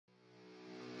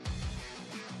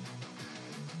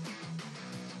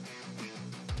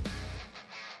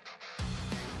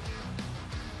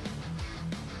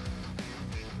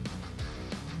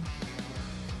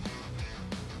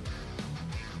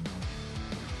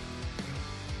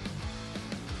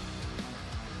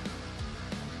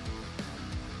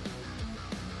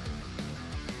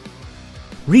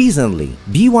Recently,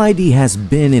 BYD has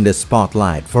been in the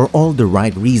spotlight for all the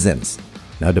right reasons.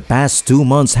 Now, the past 2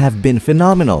 months have been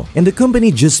phenomenal, and the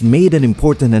company just made an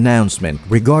important announcement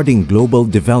regarding global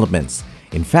developments.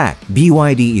 In fact,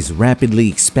 BYD is rapidly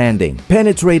expanding,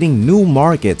 penetrating new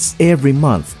markets every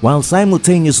month while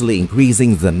simultaneously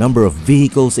increasing the number of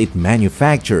vehicles it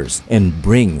manufactures and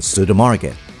brings to the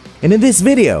market. And in this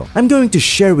video, I'm going to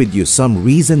share with you some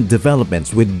recent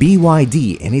developments with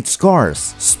BYD and its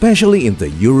cars, especially in the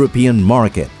European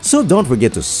market. So don't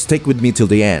forget to stick with me till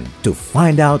the end to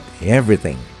find out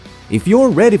everything. If you're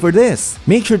ready for this,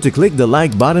 make sure to click the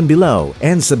like button below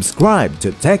and subscribe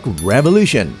to Tech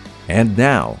Revolution. And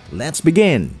now, let's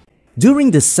begin!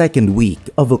 During the second week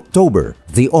of October,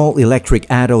 the all-electric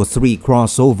Atto 3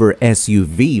 crossover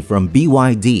SUV from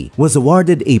BYD was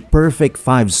awarded a perfect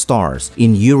 5 stars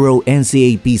in Euro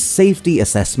NCAP safety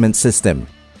assessment system.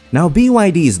 Now,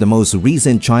 BYD is the most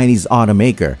recent Chinese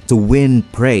automaker to win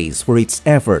praise for its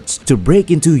efforts to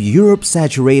break into Europe's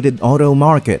saturated auto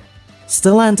market.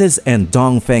 Stellantis and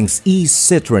Dongfeng's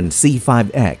e-Citroën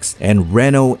C5X and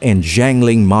Renault and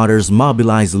Jiangling Motors'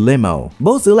 Mobilize Limo,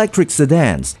 both electric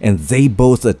sedans, and they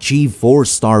both achieve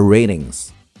 4-star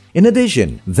ratings. In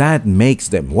addition, that makes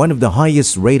them one of the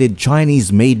highest-rated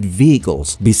Chinese-made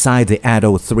vehicles beside the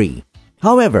Atto 3.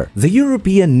 However, the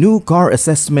European New Car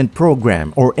Assessment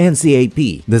Program or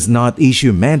NCAP does not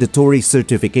issue mandatory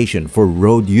certification for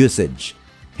road usage.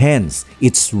 Hence,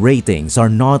 its ratings are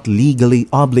not legally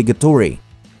obligatory.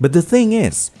 But the thing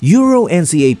is, Euro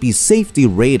NCAP safety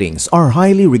ratings are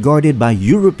highly regarded by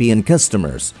European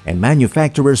customers, and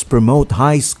manufacturers promote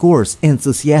high scores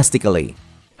enthusiastically.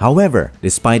 However,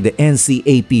 despite the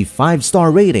NCAP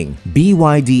 5-star rating,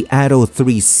 BYD Atto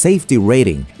 3's safety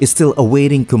rating is still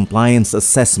awaiting compliance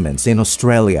assessments in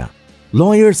Australia.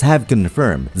 Lawyers have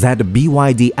confirmed that the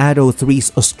BYD Atto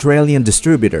 3's Australian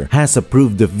distributor has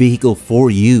approved the vehicle for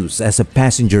use as a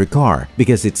passenger car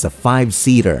because it's a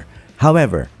 5-seater.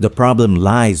 However, the problem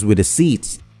lies with the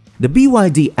seats. The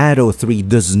BYD Atto 3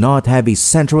 does not have a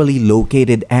centrally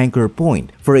located anchor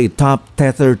point for a top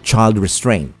tether child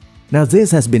restraint. Now,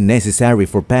 this has been necessary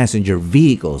for passenger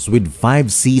vehicles with 5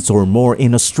 seats or more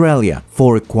in Australia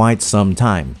for quite some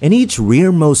time, and each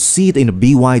rearmost seat in a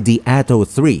BYD Atto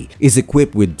 3 is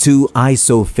equipped with 2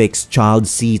 ISOFIX child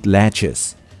seat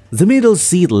latches. The middle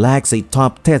seat lacks a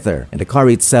top tether and the car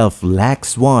itself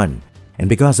lacks one. And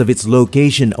because of its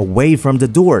location away from the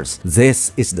doors,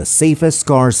 this is the safest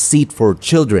car seat for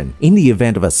children in the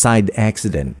event of a side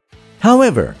accident.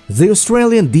 However, the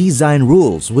Australian design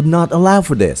rules would not allow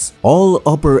for this. All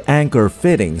upper anchor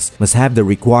fittings must have the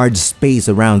required space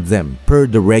around them per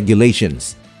the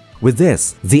regulations. With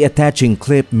this, the attaching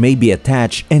clip may be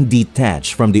attached and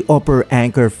detached from the upper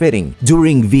anchor fitting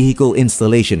during vehicle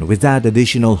installation without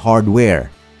additional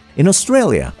hardware. In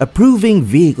Australia, approving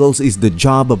vehicles is the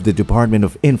job of the Department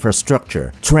of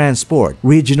Infrastructure, Transport,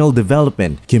 Regional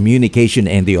Development, Communication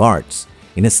and the Arts.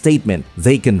 In a statement,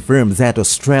 they confirmed that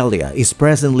Australia is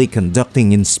presently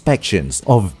conducting inspections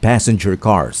of passenger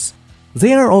cars.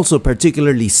 They are also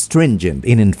particularly stringent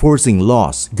in enforcing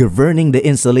laws governing the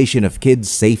installation of kids'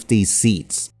 safety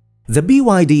seats. The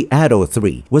BYD Atto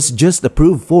 3 was just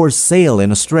approved for sale in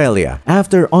Australia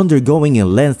after undergoing a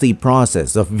lengthy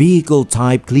process of vehicle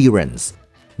type clearance.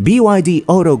 BYD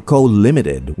Auto Co.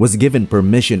 Limited was given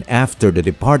permission after the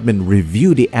department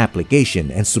reviewed the application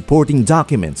and supporting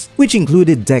documents, which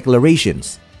included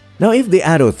declarations. Now, if the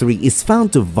Atto 3 is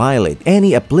found to violate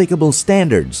any applicable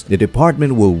standards, the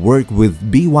department will work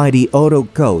with BYD Auto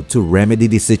Co. to remedy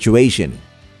the situation.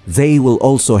 They will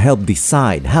also help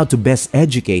decide how to best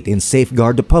educate and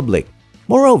safeguard the public.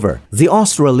 Moreover, the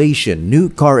Australasian New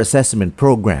Car Assessment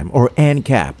Program or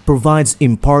NCAP provides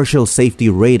impartial safety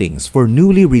ratings for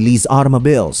newly released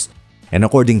automobiles. And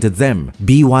according to them,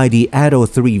 BYD Atto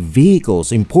 3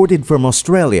 vehicles imported from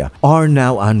Australia are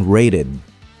now unrated.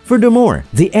 Furthermore,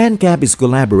 the NCAP is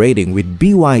collaborating with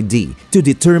BYD to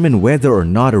determine whether or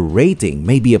not a rating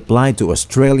may be applied to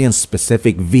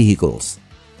Australian-specific vehicles.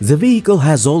 The vehicle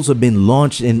has also been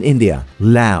launched in India,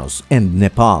 Laos, and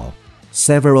Nepal.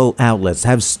 Several outlets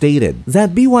have stated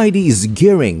that BYD is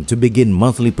gearing to begin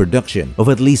monthly production of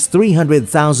at least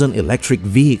 300,000 electric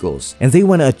vehicles, and they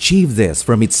want to achieve this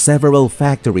from its several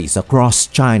factories across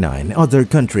China and other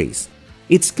countries.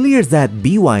 It's clear that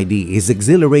BYD is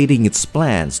accelerating its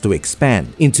plans to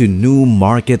expand into new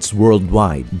markets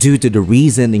worldwide due to the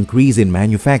recent increase in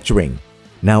manufacturing.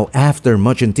 Now, after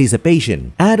much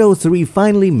anticipation, Atto 3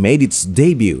 finally made its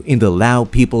debut in the Lao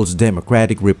People's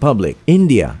Democratic Republic,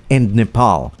 India, and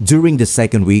Nepal during the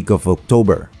second week of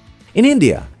October. In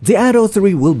India, the Atto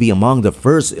 3 will be among the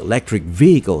first electric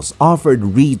vehicles offered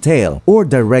retail or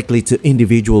directly to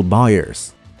individual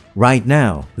buyers. Right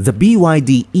now, the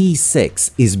BYD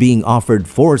E6 is being offered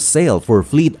for sale for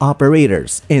fleet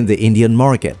operators in the Indian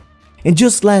market. And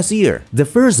just last year, the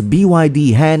first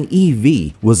BYD Han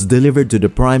EV was delivered to the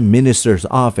Prime Minister's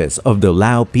office of the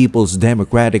Lao People's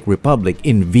Democratic Republic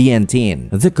in Vientiane,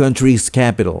 the country's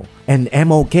capital. And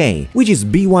MOK, which is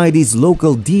BYD's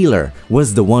local dealer,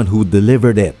 was the one who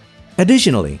delivered it.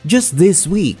 Additionally, just this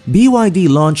week, BYD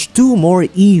launched 2 more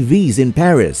EVs in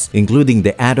Paris, including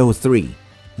the Atto 3.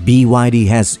 BYD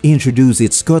has introduced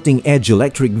its cutting-edge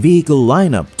electric vehicle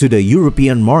lineup to the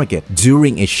European market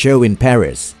during a show in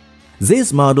Paris.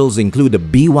 These models include the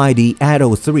BYD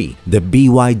Atto 3, the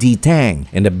BYD Tang,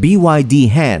 and the BYD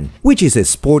Han, which is a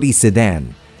sporty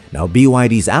sedan. Now,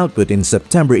 BYD's output in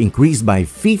September increased by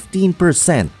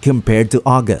 15% compared to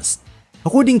August.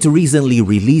 According to recently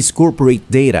released corporate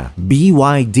data,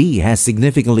 BYD has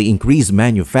significantly increased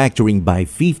manufacturing by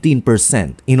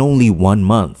 15% in only 1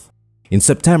 month. In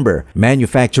September,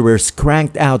 manufacturers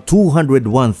cranked out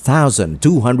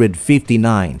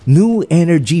 201,259 new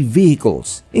energy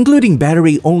vehicles, including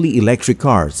battery-only electric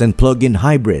cars and plug-in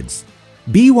hybrids.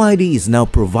 BYD is now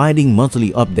providing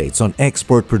monthly updates on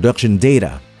export production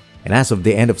data, and as of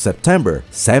the end of September,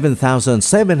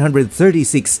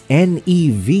 7,736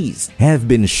 NEVs have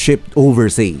been shipped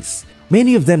overseas,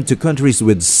 many of them to countries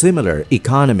with similar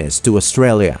economies to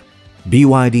Australia.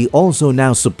 BYD also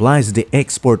now supplies the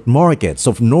export markets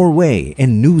of Norway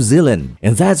and New Zealand,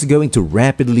 and that's going to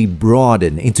rapidly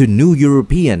broaden into new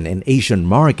European and Asian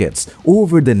markets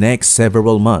over the next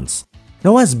several months.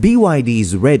 Now, as BYD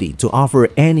is ready to offer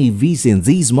NEVs in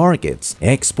these markets,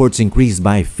 exports increased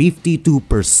by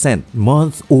 52%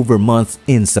 month over month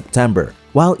in September,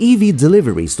 while EV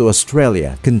deliveries to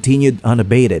Australia continued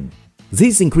unabated.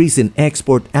 This increase in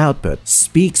export output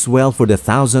speaks well for the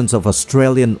thousands of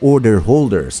Australian order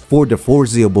holders for the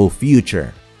foreseeable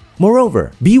future.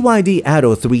 Moreover, BYD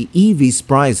Atto 3 EV's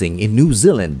pricing in New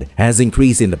Zealand has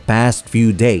increased in the past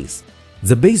few days.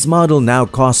 The base model now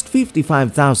costs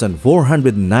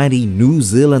 55,490 New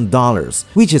Zealand dollars,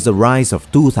 which is a rise of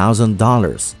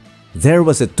 $2,000. There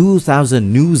was a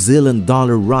 2,000 New Zealand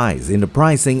dollar rise in the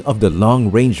pricing of the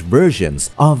long-range versions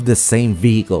of the same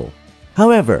vehicle.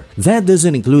 However, that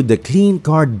doesn't include the clean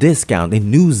car discount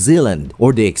in New Zealand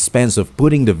or the expense of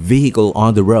putting the vehicle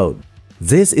on the road.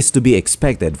 This is to be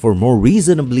expected for more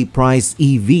reasonably priced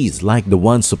EVs like the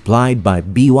one supplied by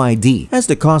BYD as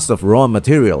the cost of raw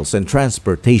materials and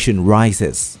transportation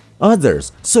rises.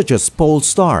 Others, such as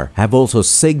Polestar, have also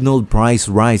signaled price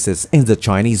rises in the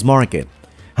Chinese market.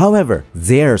 However,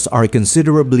 theirs are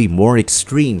considerably more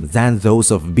extreme than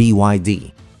those of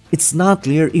BYD. It's not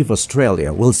clear if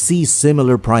Australia will see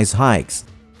similar price hikes.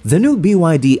 The new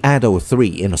BYD Atto 3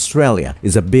 in Australia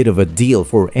is a bit of a deal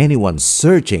for anyone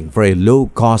searching for a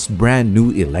low-cost brand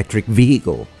new electric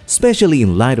vehicle, especially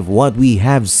in light of what we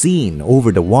have seen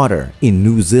over the water in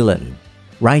New Zealand.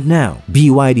 Right now,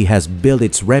 BYD has built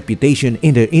its reputation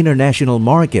in the international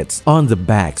markets on the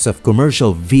backs of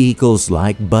commercial vehicles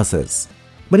like buses.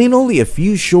 But in only a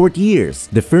few short years,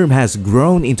 the firm has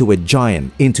grown into a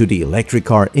giant into the electric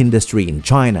car industry in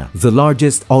China, the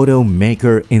largest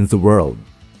automaker in the world.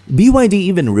 BYD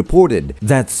even reported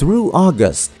that through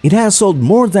August, it has sold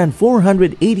more than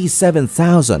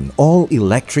 487,000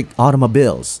 all-electric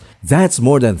automobiles. That's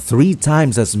more than 3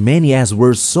 times as many as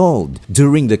were sold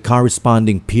during the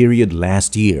corresponding period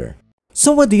last year.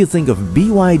 So what do you think of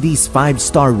BYD's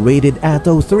 5-star rated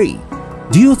Atto 3?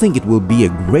 Do you think it will be a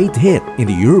great hit in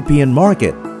the European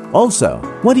market? Also,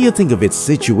 what do you think of its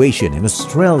situation in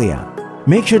Australia?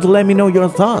 Make sure to let me know your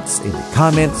thoughts in the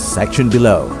comments section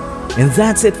below. And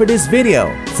that's it for this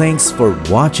video. Thanks for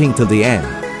watching till the end.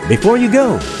 Before you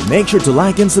go, make sure to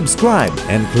like and subscribe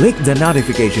and click the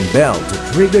notification bell to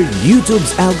trigger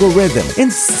YouTube's algorithm and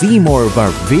see more of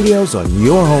our videos on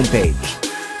your homepage.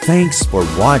 Thanks for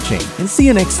watching and see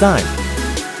you next time.